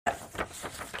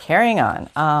carrying on.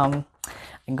 I'm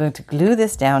going to glue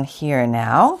this down here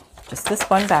now. Just this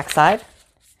one backside.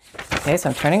 Okay, so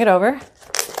I'm turning it over.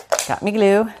 Got me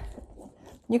glue.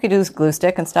 You could use glue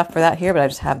stick and stuff for that here, but I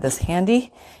just have this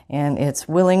handy and it's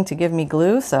willing to give me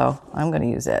glue, so I'm going to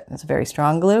use it. It's a very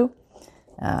strong glue.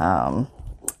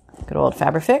 Good old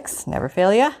Fabrifix, never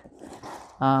fail ya.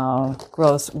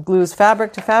 Glues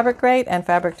fabric to fabric great and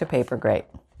fabric to paper great.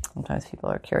 Sometimes people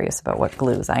are curious about what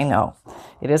glues. I know.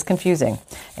 It is confusing.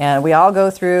 And we all go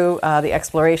through the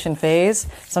exploration phase.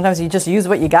 Sometimes you just use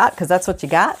what you got because that's what you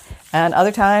got. And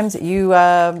other times you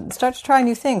start to try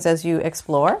new things as you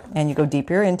explore and you go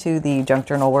deeper into the junk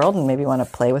journal world and maybe want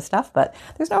to play with stuff. But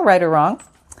there's no right or wrong.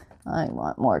 I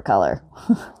want more color.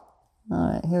 All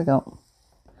right, here we go.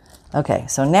 Okay,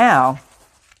 so now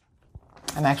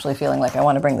I'm actually feeling like I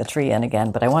want to bring the tree in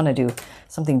again, but I want to do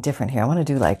something different here. I want to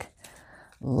do like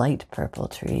light purple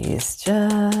trees,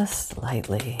 just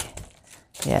lightly.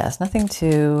 Yeah, it's nothing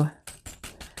too,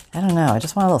 I don't know. I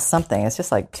just want a little something. It's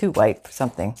just like too white for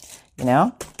something, you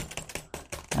know?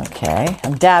 Okay,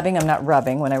 I'm dabbing, I'm not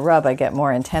rubbing. When I rub, I get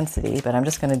more intensity, but I'm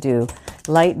just going to do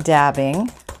light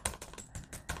dabbing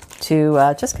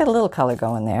to just get a little color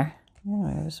going there.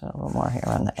 Just a little more here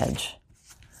on the edge.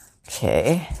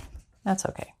 Okay, that's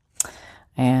okay.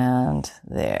 And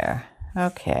there.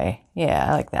 Okay, yeah,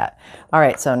 I like that. All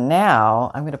right, so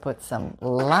now I'm going to put some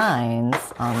lines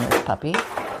on this puppy.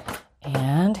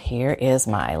 And here is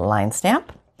my line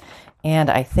stamp. And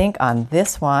I think on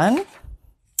this one,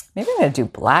 maybe I'm going to do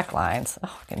black lines.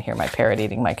 Oh, I can hear my parrot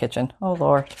eating my kitchen. Oh,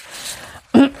 Lord.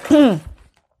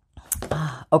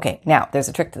 Okay, now there's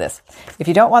a trick to this. If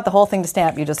you don't want the whole thing to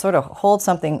stamp, you just sort of hold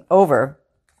something over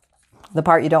the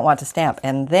part you don't want to stamp,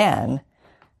 and then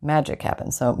magic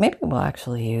happens. So maybe we'll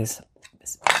actually use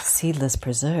seedless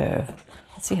preserve.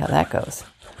 Let's see how that goes.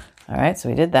 All right, so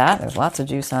we did that. There's lots of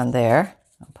juice on there.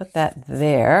 I'll put that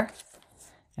there.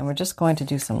 And we're just going to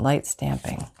do some light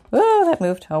stamping. Whoa, that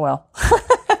moved. Oh, well.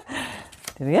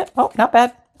 Did we get? Oh, not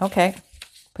bad. Okay.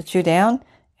 Put you down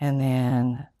and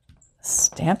then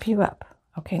stamp you up.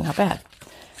 Okay, not bad.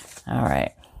 All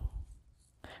right.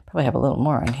 Probably have a little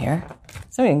more on here.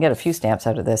 So we can get a few stamps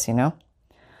out of this, you know.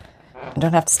 You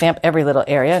don't have to stamp every little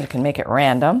area. You can make it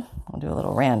random. I'll do a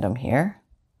little random here.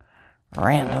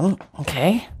 Random.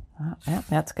 Okay. Oh, yeah,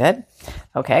 that's good.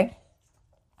 Okay.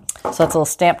 So that's a little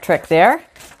stamp trick there.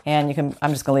 And you can,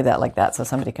 I'm just going to leave that like that so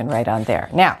somebody can write on there.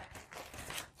 Now,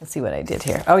 let's see what I did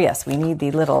here. Oh, yes. We need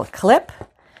the little clip.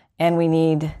 And we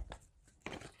need,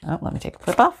 oh, let me take a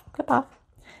clip off.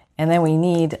 And then we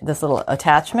need this little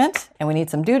attachment. And we need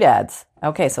some doodads.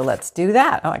 Okay, so let's do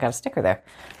that. Oh, I got a sticker there.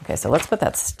 Okay, so let's put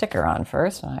that sticker on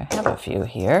first. I have a few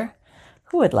here.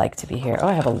 Who would like to be here? Oh,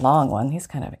 I have a long one. He's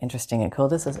kind of interesting and cool.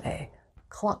 This is a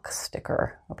clock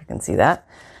sticker. Hope you can see that.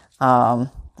 All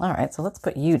right, so let's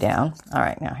put you down. All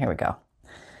right, now here we go.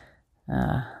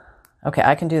 Okay,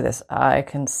 I can do this. I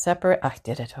can separate. I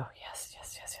did it. Oh, yes.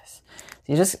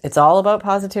 It's all about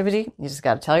positivity. You just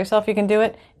got to tell yourself you can do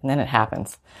it, and then it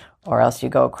happens. Or else you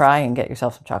go cry and get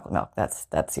yourself some chocolate milk. That's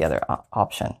the other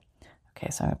option. Okay,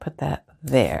 so I'm going to put that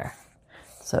there.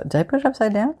 So did I put it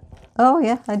upside down? Oh,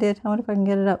 yeah, I did. I wonder if I can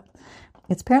get it up.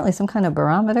 It's apparently some kind of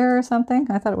barometer or something.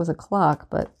 I thought it was a clock,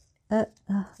 but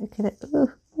look at it.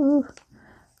 Ooh.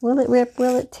 Will it rip?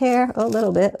 Will it tear? Oh, a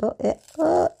little bit.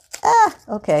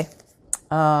 Okay.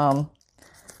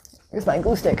 Here's my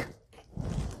glue stick.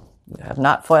 You have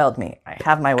not foiled me. I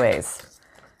have my ways.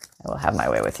 I will have my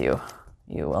way with you.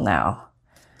 You will now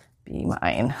be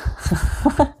mine.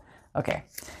 Okay.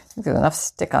 I think there's enough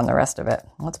stick on the rest of it.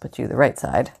 Let's put you the right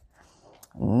side.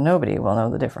 Nobody will know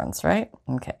the difference, right?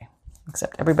 Okay.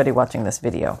 Except everybody watching this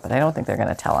video. But I don't think they're going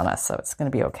to tell on us, so it's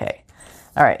going to be okay.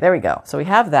 All right, there we go. So we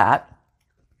have that.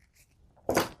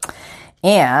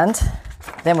 And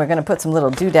then we're going to put some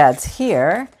little doodads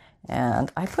here. And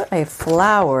I put a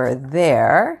flower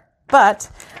there.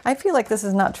 But I feel like this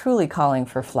is not truly calling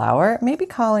for flower. Maybe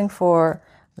calling for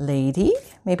lady.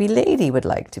 Maybe lady would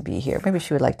like to be here. Maybe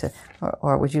she would like to,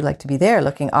 or would you like to be there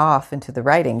looking off into the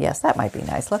writing? Yes, that might be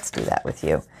nice. Let's do that with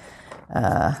you.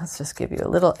 Let's just give you a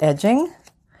little edging.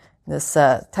 This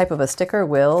type of a sticker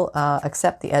will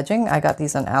accept the edging. I got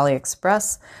these on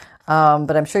AliExpress.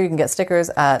 But I'm sure you can get stickers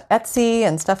at Etsy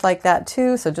and stuff like that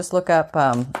too. So just look up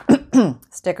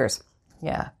stickers.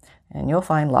 Yeah. And you'll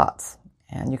find lots.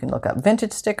 And you can look up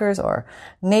vintage stickers or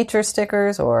nature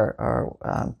stickers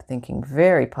or thinking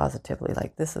very positively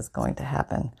like this is going to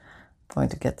happen. I'm going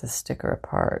to get this sticker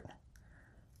apart.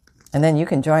 And then you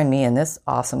can join me in this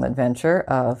awesome adventure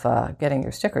of getting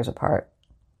your stickers apart.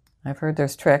 I've heard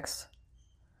there's tricks.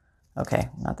 Okay,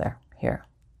 not there. Here.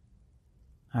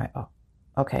 All right. Oh,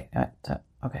 Okay.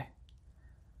 Okay.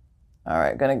 All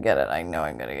right. Gonna get it. I know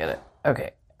I'm gonna get it.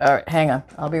 Okay. All right. Hang on.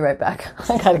 I'll be right back.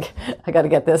 I gotta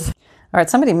get this. All right.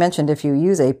 Somebody mentioned if you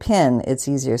use a pin, it's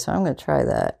easier. So I'm gonna try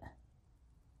that.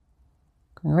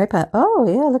 Going right back. Oh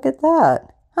yeah. Look at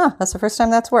that. Huh. That's the first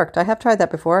time that's worked. I have tried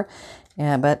that before.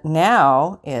 Yeah, but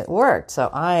now it worked. So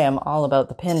I am all about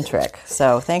the pin trick.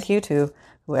 So thank you to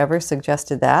whoever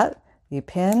suggested that. The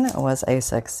pin was a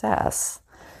success.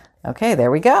 Okay, there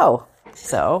we go.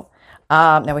 So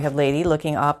now we have Lady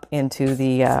looking up into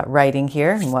the writing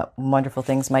here and what wonderful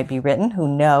things might be written. Who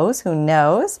knows? Who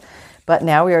knows? But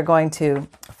now we are going to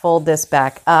fold this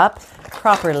back up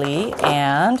properly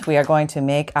and we are going to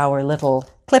make our little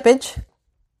clippage.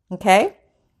 Okay?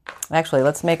 Actually,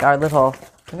 let's make our little,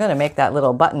 I'm going to make that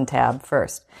little button tab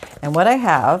first. And what I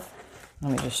have,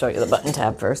 let me just show you the button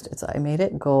tab first. I made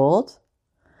it gold,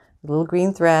 a little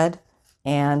green thread,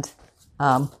 and,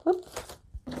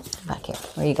 back here.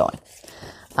 Where are you going?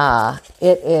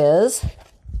 It is,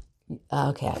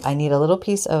 okay, I need a little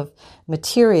piece of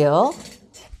material,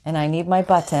 and I need my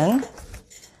button,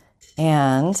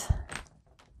 and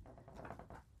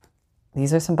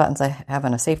these are some buttons I have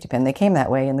on a safety pin. They came that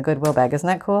way in the Goodwill bag. Isn't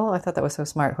that cool? I thought that was so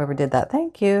smart. Whoever did that.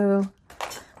 Thank you.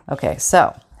 Okay,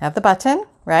 so have the button,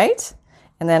 right?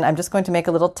 And then I'm just going to make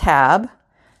a little tab.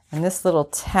 And this little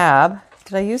tab,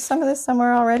 did I use some of this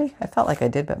somewhere already? I felt like I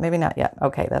did, but maybe not yet.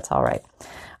 Okay, that's all right.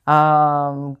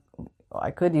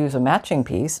 I could use a matching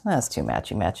piece. That's too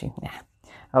matchy. Nah.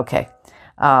 Okay.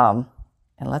 And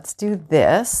let's do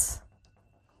this.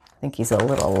 I think he's a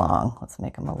little long. Let's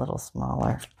make him a little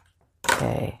smaller.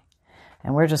 Okay,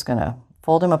 and we're just going to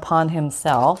fold him upon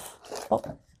himself. Oh.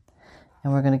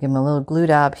 And we're going to give him a little glue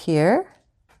dab here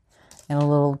and a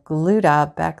little glue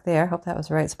dab back there. Hope that was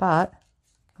the right spot.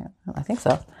 Yeah, I think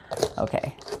so.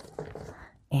 Okay,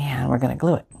 and we're going to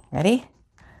glue it. Ready?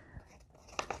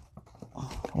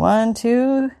 1,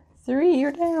 2, 3,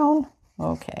 you're down.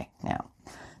 Okay, now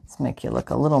let's make you look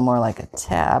a little more like a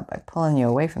tab by pulling you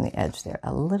away from the edge there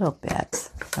a little bit.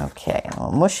 Okay, and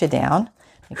we'll mush you down.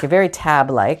 Make it very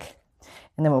tab-like.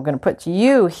 And then we're going to put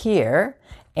you here.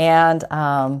 And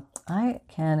I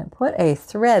can put a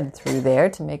thread through there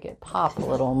to make it pop a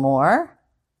little more.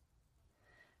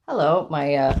 Hello,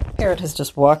 my parrot has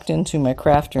just walked into my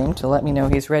craft room to let me know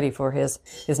he's ready for his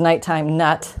nighttime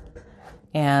nut.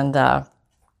 And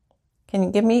can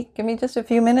you give me just a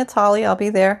few minutes, Holly? I'll be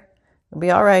there. It'll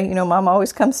be all right. You know, Mom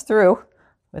always comes through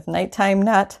with nighttime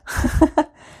nut.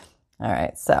 All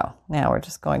right, so now we're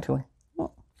just going to...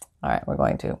 All right, we're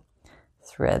going to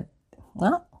thread.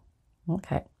 Oh,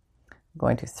 okay. I'm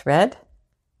going to thread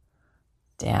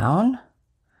down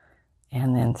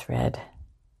and then thread.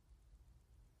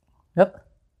 Yep.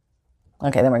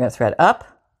 Okay, then we're going to thread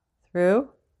up, through,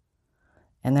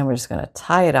 and then we're just going to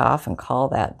tie it off and call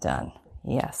that done.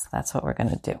 Yes, that's what we're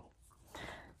going to do.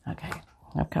 Okay,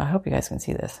 I hope you guys can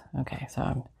see this. Okay, so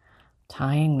I'm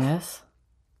tying this.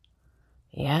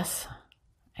 Yes.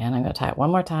 And I'm going to tie it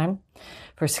one more time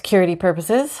for security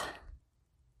purposes.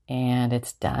 And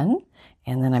it's done.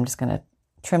 And then I'm just going to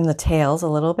trim the tails a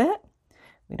little bit.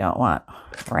 We don't want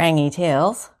rangy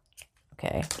tails.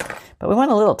 Okay. But we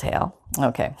want a little tail.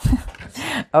 Okay.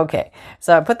 Okay.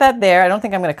 So I put that there. I don't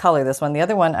think I'm going to color this one. The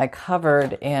other one I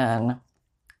covered in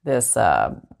this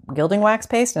gilding wax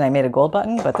paste and I made a gold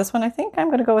button. But this one I think I'm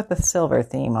going to go with the silver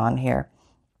theme on here.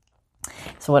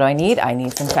 So what do I need? I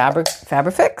need some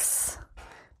Fabrifix.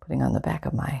 Putting on the back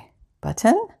of my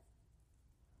button.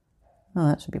 Oh,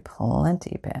 that should be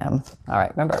plenty, Pam. All right,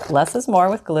 remember, less is more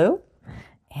with glue.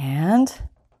 And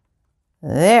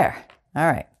there. All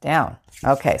right, down.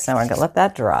 Okay, so we're going to let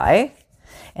that dry.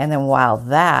 And then while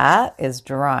that is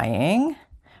drying,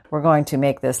 we're going to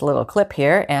make this little clip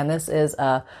here. And this is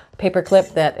a paper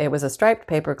clip it was a striped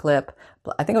paper clip.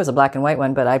 I think it was a black and white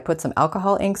one, but I put some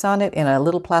alcohol inks on it in a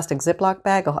little plastic Ziploc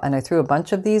bag, and I threw a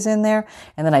bunch of these in there,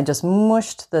 and then I just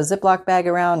mushed the Ziploc bag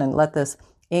around and let this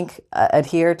ink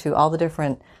adhere to all the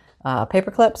different paper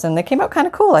clips, and they came out kind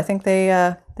of cool. I think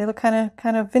they look kind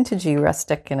of vintagey,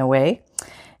 rustic in a way.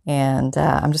 And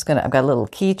I've got a little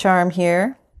key charm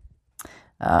here.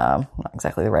 Not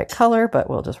exactly the right color, but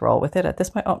we'll just roll with it at this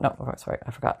point. Oh, no, sorry,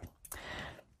 I forgot.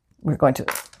 We're going to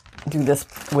do this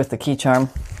with the key charm.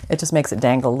 It just makes it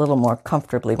dangle a little more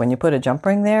comfortably. When you put a jump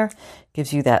ring there, it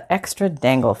gives you that extra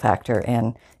dangle factor.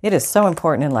 And it is so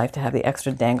important in life to have the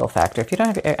extra dangle factor. If you don't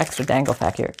have your extra dangle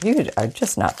factor, you are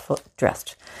just not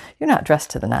dressed. You're not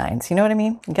dressed to the nines. You know what I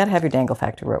mean? You got to have your dangle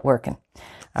factor working.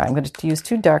 All right, I'm going to use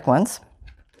 2 dark ones.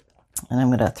 And I'm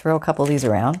going to throw a couple of these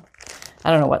around.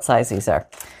 I don't know what size these are.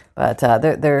 But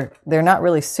they're not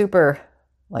really super,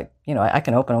 like, you know, I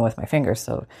can open them with my fingers.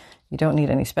 So You don't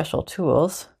need any special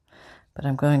tools, but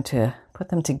I'm going to put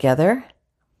them together,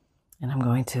 and I'm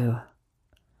going to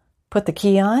put the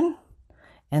key on.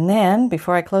 And then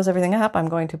before I close everything up, I'm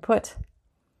going to put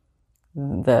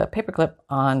the paperclip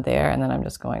on there, and then I'm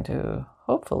just going to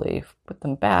hopefully put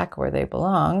them back where they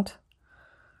belonged.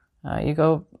 You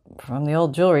go from the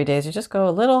old jewelry days, you just go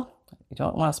a little, you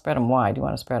don't want to spread them wide, you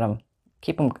want to spread them,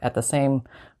 keep them at the same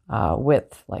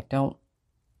width, like don't,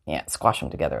 squash them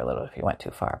together a little if you went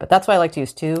too far. But that's why I like to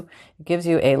use two. It gives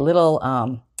you a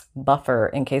little buffer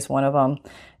in case one of them,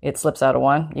 it slips out of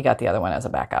one, you got the other one as a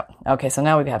backup. Okay, so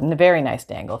now we have a very nice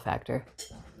dangle factor.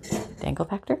 Dangle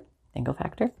factor? Dangle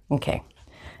factor? Okay.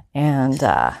 And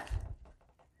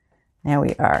now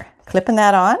we are clipping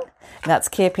that on. That's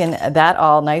keeping that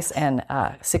all nice and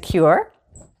secure.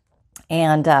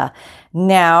 And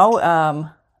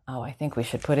now, I think we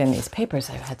should put in these papers.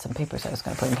 I had some papers I was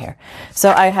going to put in here.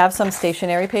 So I have some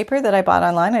stationery paper that I bought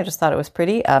online. I just thought it was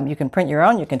pretty. You can print your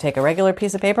own. You can take a regular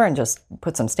piece of paper and just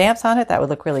put some stamps on it. That would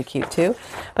look really cute too.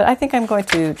 But I think I'm going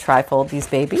to tri-fold these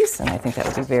babies, and I think that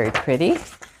would be very pretty.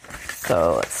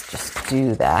 So let's just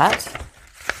do that.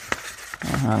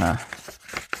 I'm going to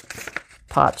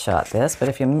pot shot this, but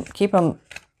if you keep them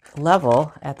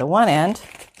level at the one end,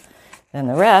 then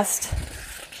the rest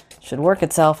should work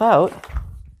itself out.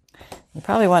 You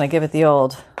probably want to give it the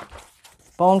old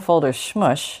bone folder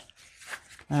smush.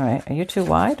 All right, are you too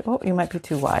wide? Oh, you might be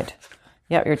too wide.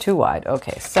 Yep, you're too wide.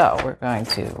 Okay, so we're going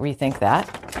to rethink that.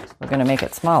 We're going to make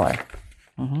it smaller.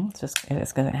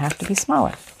 It's going to have to be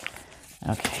smaller.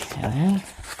 Okay, and then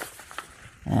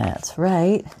that's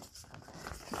right.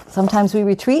 Sometimes we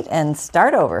retreat and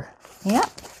start over. Yep.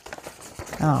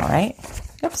 All right.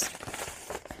 Oops.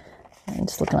 I'm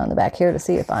just looking on the back here to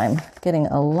see if I'm getting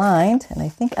aligned, and I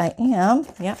think I am.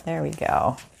 Yep, there we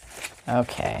go.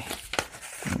 Okay.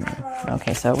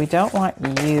 Okay, so we don't want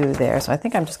you there, so I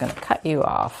think I'm just going to cut you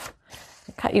off.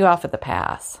 Cut you off at the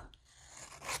pass.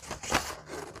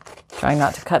 Trying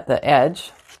not to cut the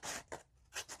edge.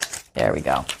 There we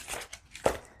go.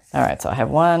 All right, so I have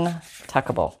one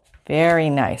tuckable. Very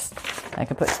nice. I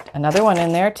could put another one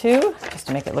in there too, just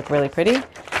to make it look really pretty.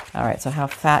 All right, so how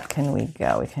fat can we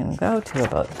go? We can go to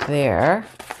about there.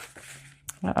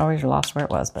 I always lost where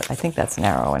it was, but I think that's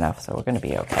narrow enough, so we're going to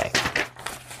be okay.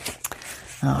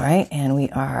 All right, and we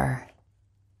are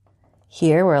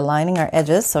here. We're aligning our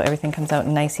edges so everything comes out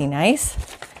nicey nice.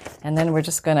 And then we're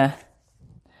just going to...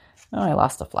 Oh, I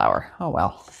lost a flower. Oh,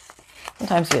 well.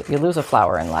 Sometimes you lose a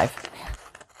flower in life.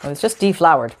 It was just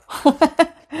deflowered.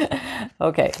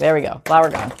 Okay, there we go. Flower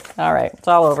gone. All right, it's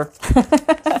all over.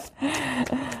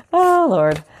 Oh,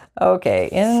 Lord. Okay,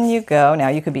 in you go. Now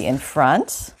you could be in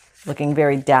front, looking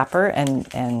very dapper, and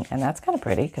that's kind of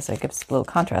pretty because it gives a little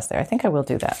contrast there. I think I will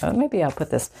do that. Maybe I'll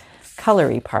put this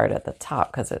colory part at the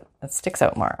top because it sticks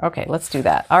out more. Okay, let's do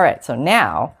that. All right, so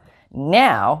now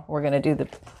we're going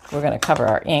to cover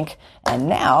our ink, and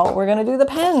now we're going to do the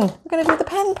pen. We're going to do the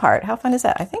pen part. How fun is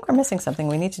that? I think we're missing something.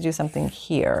 We need to do something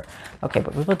here. Okay,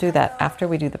 but we will do that after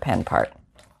we do the pen part.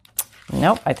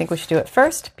 Nope, I think we should do it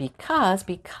first because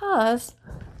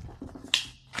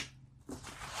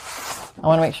I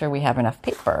want to make sure we have enough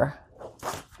paper.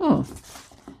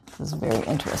 This is very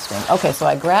interesting. Okay, so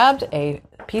I grabbed a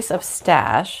piece of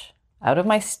stash out of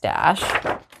my stash.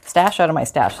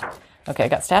 Okay, I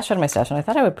got stash out of my stash, and I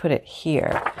thought I would put it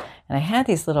here. And I had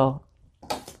these little,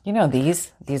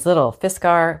 these little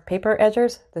Fiskar paper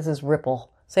edgers. This is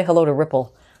Ripple. Say hello to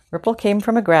Ripple. Ripple came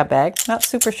from a grab bag. Not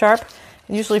super sharp.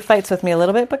 It usually fights with me a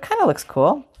little bit, but kind of looks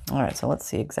cool. All right, so let's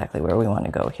see exactly where we want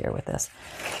to go here with this.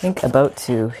 I think about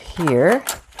to here,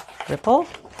 Ripple.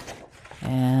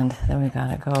 And then we've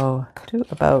got to go to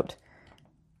about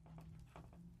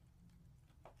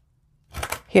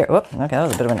here. Whoop, okay, that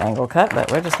was a bit of an angle cut,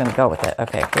 but we're just going to go with it.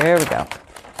 Okay, here we go.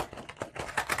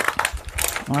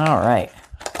 All right,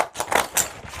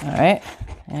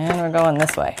 and we're going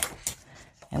this way.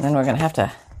 And then we're going to have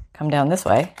to come down this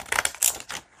way.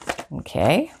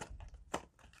 Okay.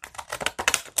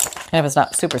 And if it's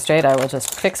not super straight, I will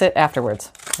just fix it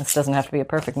afterwards. This doesn't have to be a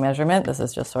perfect measurement. This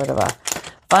is just sort of a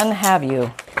fun have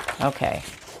you. Okay.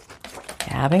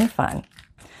 Having fun.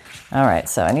 All right,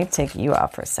 so I need to take you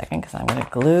off for a second because I'm going to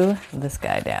glue this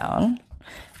guy down.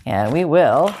 And we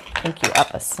will ink you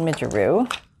up a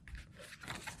smidgeroo.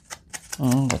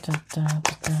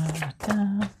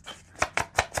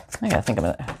 I gotta think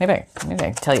about it. Maybe I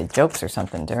can tell you jokes or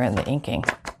something during the inking.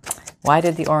 Why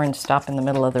did the orange stop in the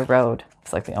middle of the road?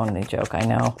 It's like the only joke I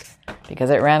know. Because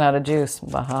it ran out of juice.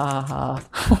 Bah-ha-ha.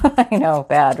 I know,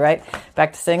 bad, right?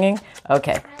 Back to singing?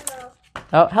 Okay.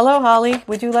 Oh, hello, Holly.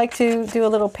 Would you like to do a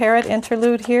little parrot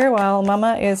interlude here while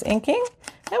Mama is inking?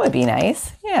 That would be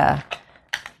nice. Yeah.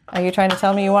 Are you trying to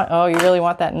tell me you really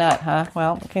want that nut, huh?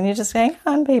 Well, can you just hang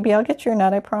on, baby? I'll get your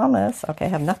nut, I promise. Okay, I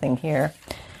have nothing here.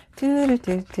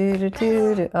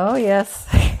 Oh, yes.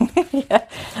 Yeah.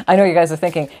 I know you guys are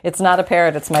thinking, it's not a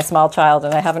parrot, it's my small child,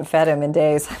 and I haven't fed him in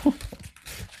days.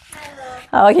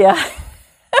 Oh, yeah.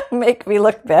 Make me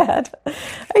look bad.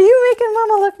 Are you making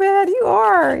Mama look bad? You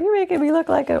are. You're making me look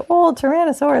like an old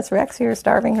Tyrannosaurus Rex here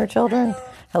starving her children.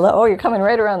 Hello? Oh, you're coming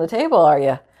right around the table, are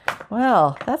you?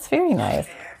 Well, that's very nice.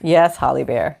 Yes, Holly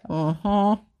Bear.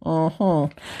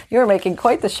 You're making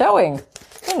quite the showing.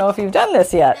 I don't know if you've done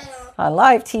this yet. On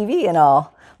live TV and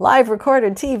all. Live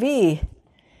recorded TV.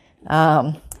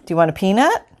 Do you want a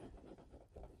peanut?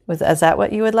 Is that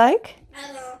what you would like?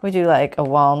 Would you like a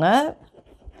walnut?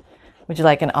 Would you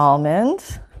like an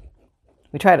almond?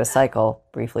 We try to cycle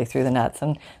briefly through the nuts.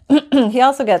 And he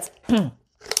also gets,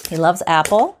 he loves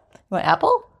apple. You want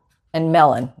apple? And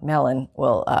melon. Melon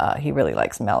he really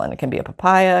likes melon. It can be a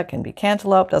papaya, it can be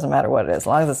cantaloupe, doesn't matter what it is. As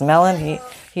long as it's melon,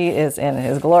 he is in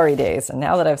his glory days. And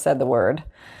now that I've said the word,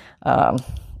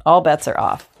 all bets are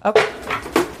off. Okay.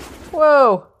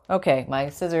 Whoa. Okay, my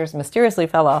scissors mysteriously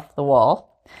fell off the wall.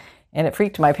 And it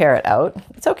freaked my parrot out.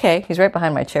 It's okay. He's right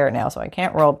behind my chair now, so I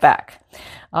can't roll back.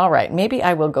 All right. Maybe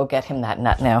I will go get him that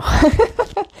nut now.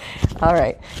 All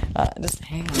right. Just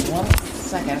hang on 1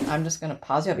 second. I'm just going to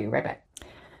pause you. I'll be right back.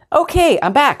 Okay,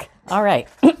 I'm back. All right.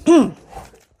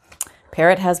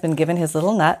 Parrot has been given his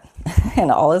little nut,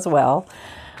 and all is well.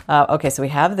 Okay, so we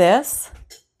have this.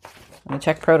 Let me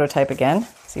check prototype again.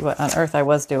 See what on earth I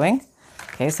was doing.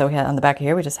 Okay, so we had on the back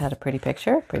here, we just had a pretty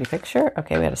picture. Pretty picture.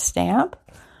 Okay, we had a stamp.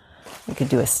 We could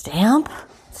do a stamp.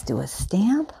 Let's do a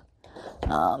stamp.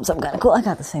 Something kind of cool. I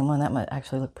got the same one. That might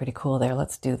actually look pretty cool there.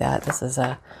 Let's do that. This is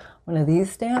one of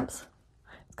these stamps.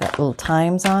 It's got little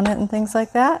times on it and things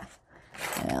like that.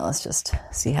 And let's just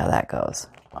see how that goes.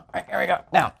 All right, here we go.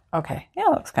 Now, okay. Yeah,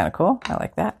 that looks kind of cool. I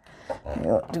like that.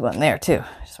 We'll do one there too.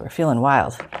 Just we're feeling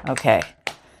wild. Okay.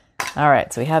 All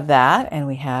right, so we have that, and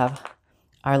we have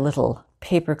our little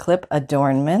paperclip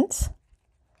adornment.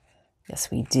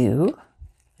 Yes, we do.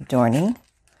 Adorning.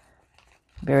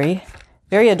 Very,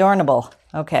 very adornable.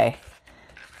 Okay.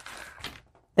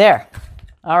 There.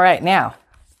 All right, now.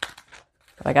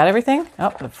 Have I got everything?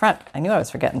 Oh, the front. I knew I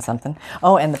was forgetting something.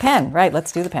 Oh, and the pen. Right,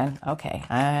 let's do the pen. Okay,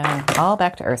 I'm all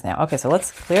back to earth now. Okay, so let's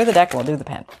clear the deck and we'll do the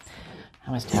pen.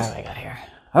 How much time have I got here?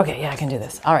 Okay, yeah, I can do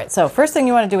this. All right, so first thing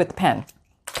you want to do with the pen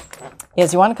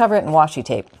is you want to cover it in washi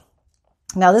tape.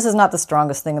 Now, this is not the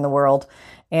strongest thing in the world,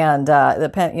 and the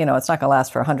pen, it's not going to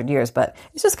last for 100 years, but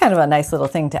it's just kind of a nice little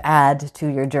thing to add to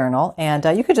your journal. And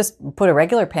you could just put a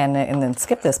regular pen in and then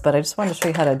skip this, but I just wanted to show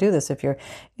you how to do this if you're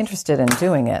interested in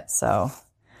doing it. So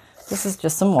this is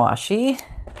just some washi,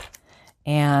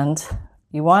 and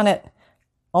you want it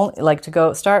only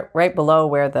to start right below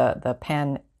where the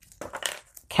pen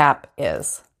cap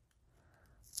is.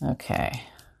 Okay.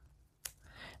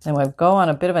 Then we'll go on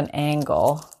a bit of an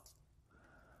angle.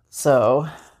 So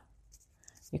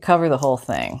you cover the whole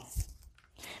thing.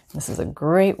 This is a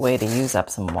great way to use up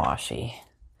some washi.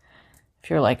 If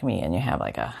you're like me and you have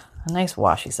like a nice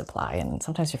washi supply, and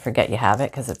sometimes you forget you have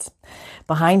it because it's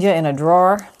behind you in a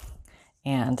drawer,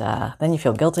 and then you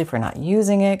feel guilty for not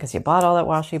using it because you bought all that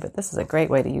washi, but this is a great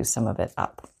way to use some of it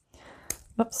up.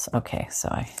 Oops, okay, so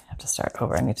I have to start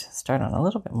over. I need to start on a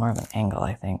little bit more of an angle,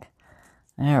 I think.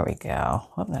 There we go.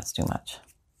 Oh, that's too much.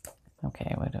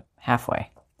 Okay,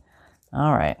 halfway.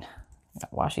 All right.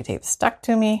 Got washi tape stuck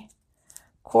to me.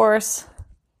 Of course.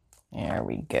 There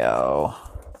we go.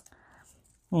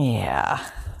 Yeah.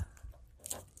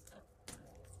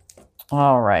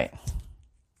 All right.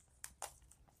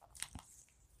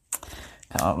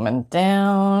 Coming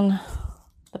down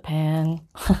the pen.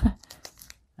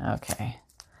 Okay.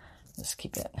 Just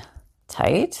keep it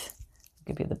tight.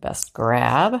 Give you the best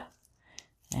grab.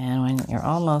 And when you're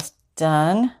almost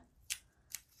done,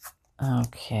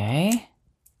 okay,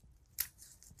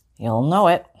 you'll know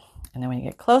it. And then when you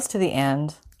get close to the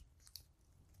end,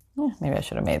 maybe I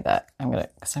should have made that. I'm gonna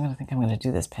think I'm gonna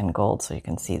do this pen gold so you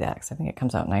can see that, because I think it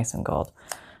comes out nice and gold.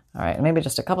 All right, maybe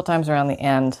just a couple times around the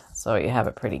end so you have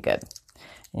it pretty good.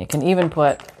 And you can even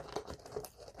put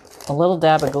a little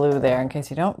dab of glue there in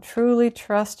case you don't truly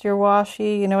trust your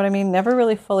washi. You know what I mean? Never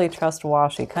really fully trust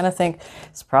washi. Kind of think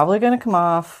it's probably going to come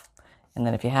off. And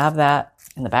then if you have that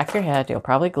in the back of your head, you'll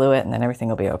probably glue it and then everything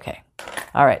will be okay.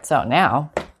 All right. So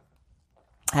now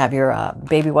have your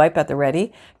baby wipe at the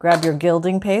ready. Grab your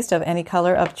gilding paste of any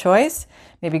color of choice.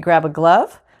 Maybe grab a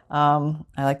glove. I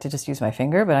like to just use my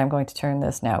finger, but I'm going to turn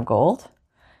this now gold.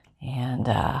 And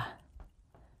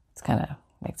it's kind of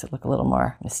makes it look a little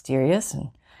more mysterious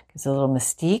and gives a little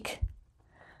mystique.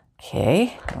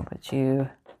 Okay, I'll put you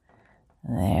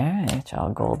there. It's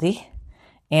all goldy.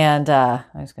 And I'm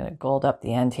just going to gold up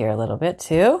the end here a little bit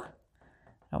too.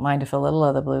 Don't mind if a little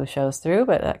of the blue shows through,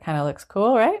 but that kind of looks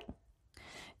cool, right?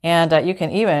 And you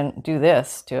can even do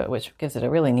this to it, which gives it a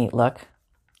really neat look.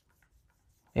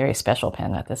 Very special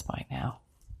pen at this point now.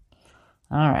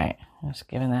 All right, I'm just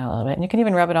giving that a little bit. And you can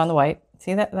even rub it on the white.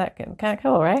 See that kind of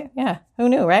cool, right? Yeah, who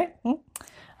knew, right?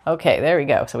 Okay, there we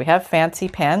go. So we have fancy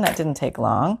pen. That didn't take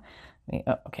long.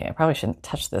 Okay, I probably shouldn't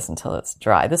touch this until it's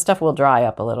dry. This stuff will dry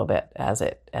up a little bit as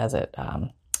it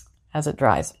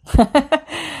dries.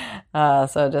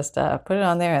 So just put it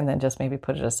on there and then just maybe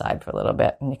put it aside for a little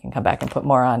bit, and you can come back and put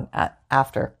more on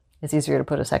after. It's easier to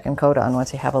put a second coat on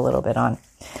once you have a little bit on.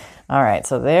 All right,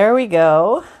 so there we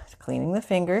go. Cleaning the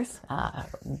fingers.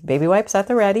 Baby wipes at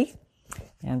the ready,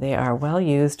 and they are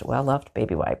well-used, well-loved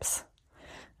baby wipes.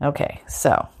 Okay,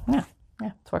 so yeah,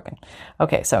 it's working.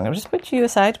 Okay, so I'm going to just put you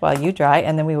aside while you dry,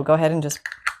 and then we will go ahead and just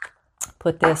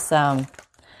put this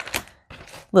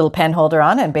little pen holder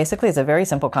on, and basically it's a very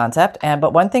simple concept.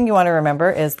 But one thing you want to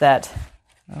remember is that,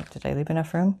 did I leave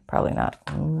enough room? Probably not.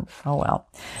 Oh well.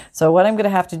 So what I'm going to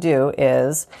have to do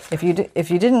is, if you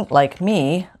didn't, like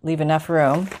me, leave enough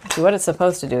room, see what it's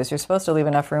supposed to do is you're supposed to leave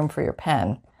enough room for your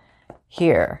pen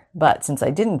here. But since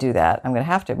I didn't do that, I'm going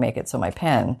to have to make it so my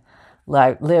pen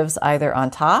lives either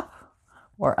on top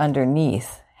or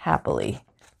underneath happily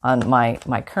on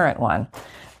my current one.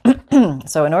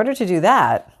 So in order to do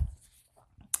that,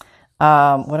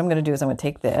 what I'm going to do is I'm going to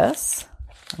take this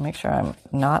and make sure I'm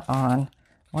not on,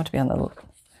 I want to be on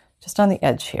just on the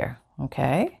edge here,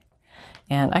 okay?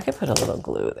 And I could put a little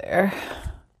glue there.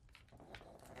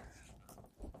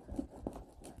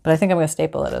 But I think I'm going to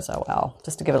staple it as well,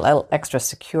 just to give it a little extra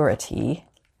security.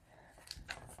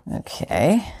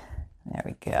 Okay, there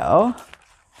we go.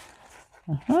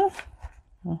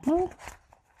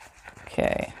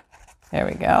 Okay, there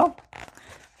we go.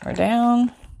 We're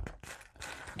down.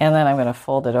 And then I'm going to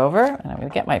fold it over, and I'm going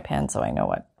to get my pen so I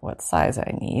know what size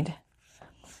I need.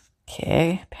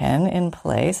 Okay, pen in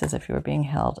place as if you were being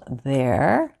held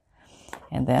there.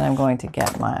 And then I'm going to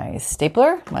get my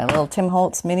stapler, my little Tim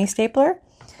Holtz mini stapler,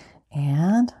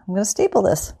 and I'm going to staple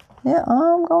this. Yeah,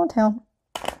 I'm going down.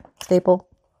 Staple.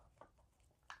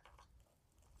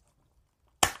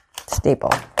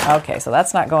 Staple. Okay, so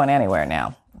that's not going anywhere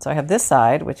now. So I have this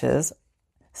side, which is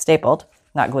stapled,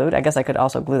 not glued. I guess I could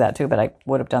also glue that too, but I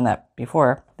would have done that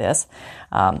before this.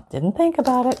 Didn't think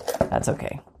about it. That's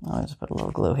okay. I'll just put a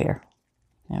little glue here.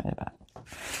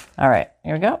 All right,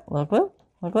 here we go. A little glue,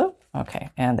 a little glue. Okay,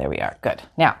 and there we are. Good.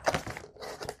 Now,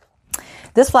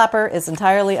 this flapper is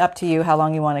entirely up to you how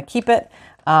long you want to keep it.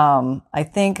 I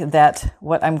think that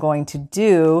what I'm going to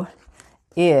do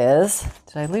is,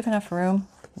 did I leave enough room?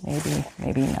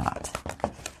 Maybe not.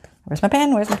 Where's my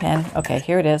pen? Where's my pen? Okay,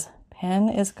 here it is. Pen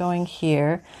is going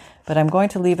here, but I'm going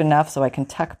to leave enough so I can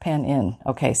tuck pen in.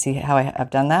 Okay, see how I've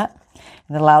done that?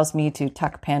 And it allows me to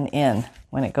tuck pen in.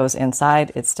 When it goes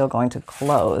inside, it's still going to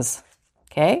close.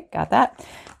 Okay, got that?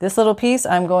 This little piece,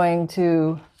 I'm going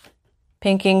to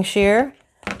pinking shear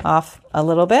off a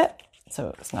little bit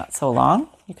so it's not so long.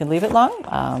 You can leave it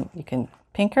long. You can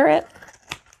pinker it.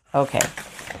 Okay,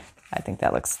 I think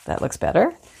that looks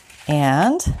better.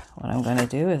 And what I'm going to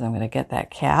do is I'm going to get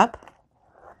that cap.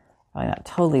 Probably not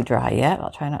totally dry yet.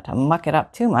 I'll try not to muck it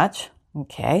up too much.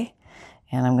 Okay.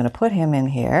 And I'm going to put him in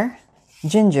here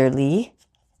gingerly.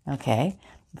 Okay.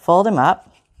 Fold him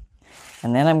up.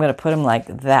 And then I'm going to put him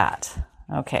like that.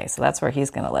 Okay. So that's where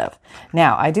he's going to live.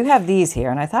 Now, I do have these here.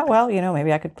 And I thought, well,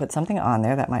 maybe I could put something on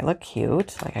there that might look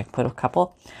cute. Like I could put a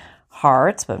couple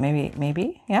hearts, but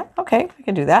maybe. Yeah. Okay. I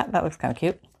can do that. That looks kind of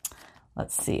cute.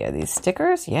 Let's see. Are these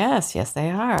stickers? Yes,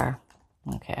 they are.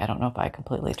 Okay, I don't know if I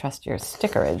completely trust your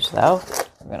stickerage, though.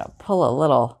 We're going to pull a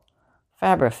little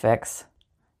Fabrifix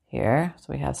here.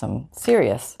 So we have some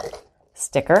serious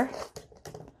sticker.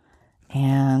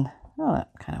 And, that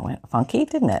kind of went funky,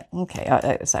 didn't it? Okay,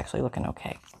 it's actually looking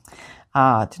okay.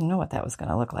 Didn't know what that was going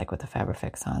to look like with the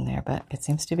Fabrifix on there, but it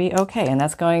seems to be okay. And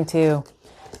that's going to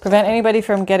prevent anybody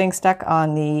from getting stuck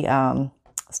on the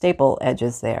staple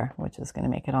edges there, which is going to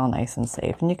make it all nice and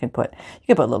safe. And you could put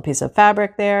a little piece of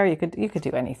fabric there. You could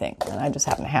do anything. And I just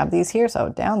happen to have these here, so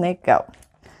down they go.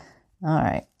 All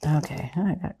right. Okay.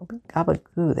 I got a goblet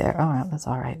of glue there. All right. That's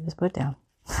all right. Just put it down.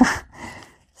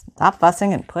 Stop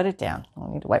fussing and put it down.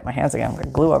 I need to wipe my hands again. I'm going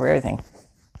to glue over everything.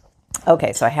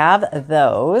 Okay. So I have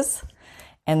those.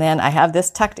 And then I have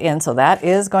this tucked in. So that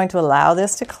is going to allow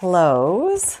this to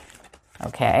close.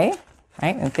 Okay.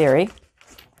 Right. In theory.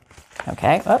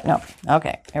 Okay. Oh, no.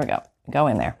 Okay. Here we go. Go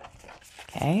in there.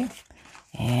 Okay.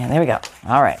 And there we go.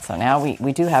 All right, so now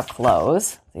we do have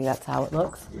clothes. See, that's how it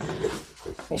looks.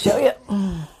 Let me show you.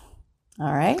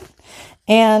 All right.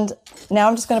 And now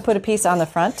I'm just going to put a piece on the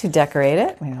front to decorate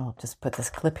it. Maybe I'll just put this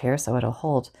clip here so it'll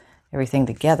hold everything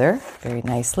together very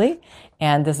nicely.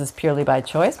 And this is purely by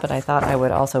choice, but I thought I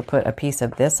would also put a piece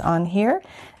of this on here.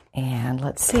 And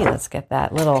let's see, let's get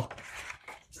that little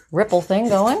ripple thing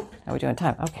going. Are we doing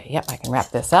time? Okay, yep, I can wrap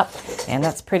this up. And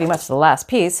that's pretty much the last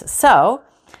piece. So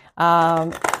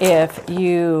if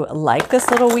you like this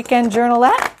little weekend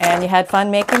journalette and you had fun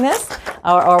making this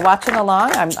or watching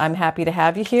along, I'm happy to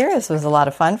have you here. This was a lot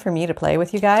of fun for me to play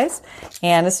with you guys.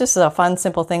 And it's just a fun,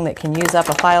 simple thing that can use up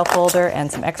a file folder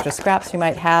and some extra scraps you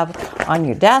might have on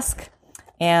your desk.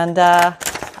 And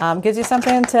gives you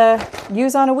something to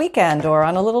use on a weekend or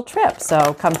on a little trip.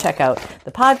 So come check out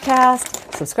the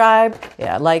podcast, subscribe,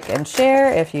 like and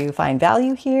share if you find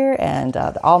value here, and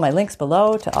all my links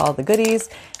below to all the goodies,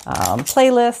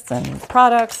 playlists and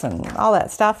products and all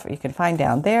that stuff you can find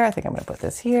down there. I think I'm going to put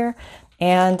this here.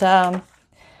 And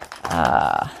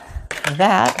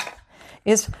that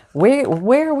is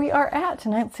where we are at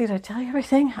tonight. Let's see, did I tell you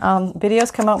everything?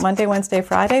 Videos come out Monday, Wednesday,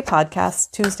 Friday, podcasts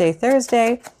Tuesday,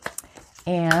 Thursday.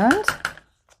 And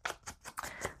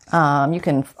you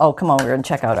can, come over and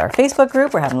check out our Facebook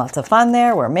group. We're having lots of fun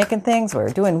there. We're making things. We're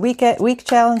doing week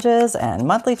challenges and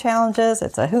monthly challenges.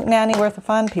 It's a hootenanny worth of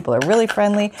fun. People are really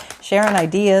friendly, sharing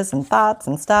ideas and thoughts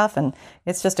and stuff. And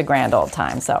it's just a grand old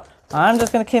time. So I'm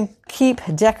just going to keep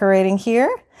decorating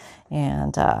here.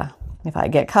 And if I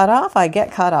get cut off, I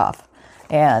get cut off.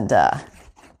 And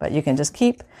but you can just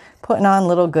keep putting on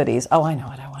little goodies. Oh, I know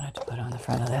what I wanted to put on the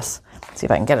front of this. See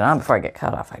if I can get it on before I get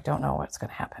cut off. I don't know what's going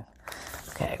to happen.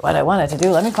 Okay, what I wanted to do,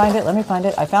 let me find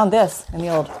it. I found this in the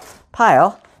old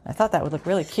pile. I thought that would look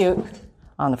really cute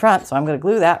on the front, so I'm going to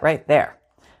glue that right there.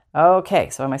 Okay,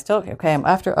 so am I still, okay,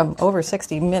 I'm over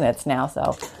 60 minutes now,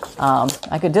 so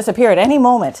I could disappear at any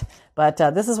moment. But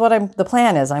this is what the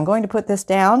plan is. I'm going to put this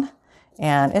down,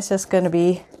 and it's just going to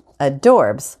be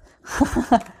adorbs.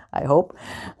 I hope.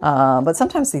 But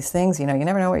sometimes these things, you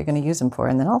never know what you're going to use them for.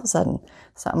 And then all of a sudden,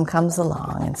 something comes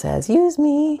along and says, use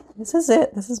me. This is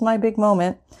it. This is my big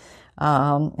moment.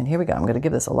 And here we go. I'm going to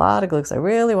give this a lot of glue because I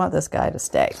really want this guy to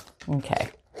stay. Okay.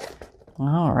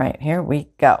 All right. Here we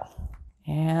go.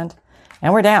 And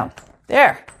we're down.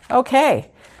 There.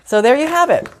 Okay. So there you have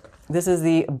it. This is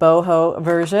the boho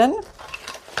version.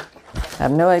 I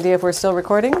have no idea if we're still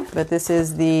recording, but this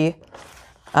is the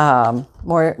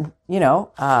more,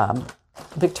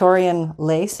 Victorian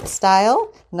lace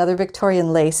style, another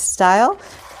Victorian lace style.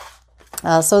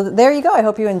 So there you go. I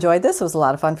hope you enjoyed this. It was a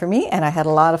lot of fun for me, and I had a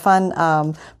lot of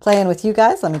fun playing with you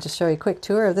guys. Let me just show you a quick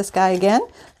tour of this guy again.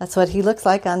 That's what he looks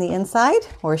like on the inside,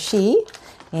 or she.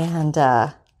 And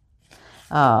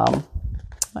what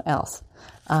else?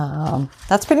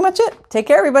 That's pretty much it. Take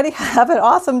care, everybody. Have an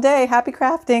awesome day. Happy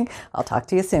crafting. I'll talk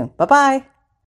to you soon. Bye-bye.